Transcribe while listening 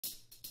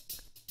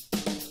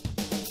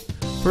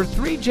For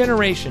 3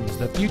 generations,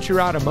 the Future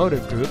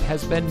Automotive Group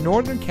has been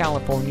Northern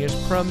California's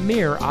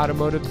premier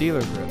automotive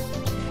dealer group.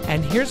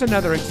 And here's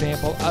another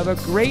example of a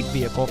great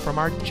vehicle from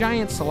our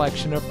giant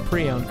selection of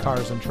pre-owned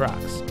cars and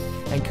trucks.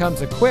 And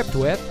comes equipped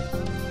with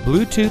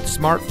Bluetooth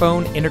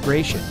smartphone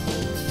integration,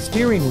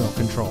 steering wheel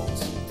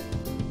controls,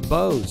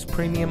 Bose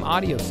premium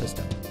audio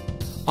system,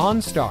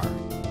 OnStar,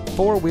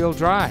 4-wheel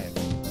drive,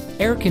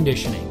 air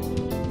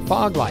conditioning,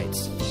 fog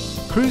lights,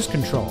 cruise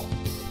control,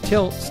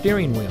 tilt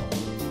steering wheel,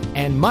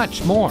 and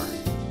much more.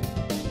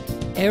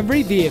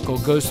 Every vehicle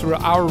goes through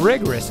our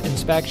rigorous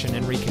inspection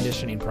and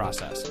reconditioning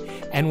process.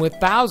 And with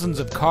thousands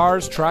of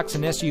cars, trucks,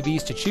 and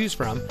SUVs to choose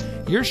from,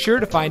 you're sure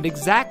to find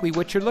exactly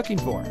what you're looking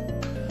for.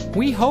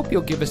 We hope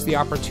you'll give us the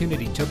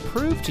opportunity to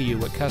prove to you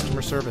what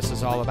customer service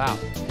is all about.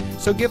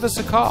 So give us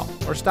a call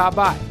or stop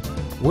by.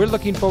 We're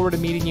looking forward to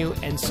meeting you,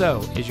 and so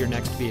is your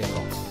next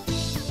vehicle.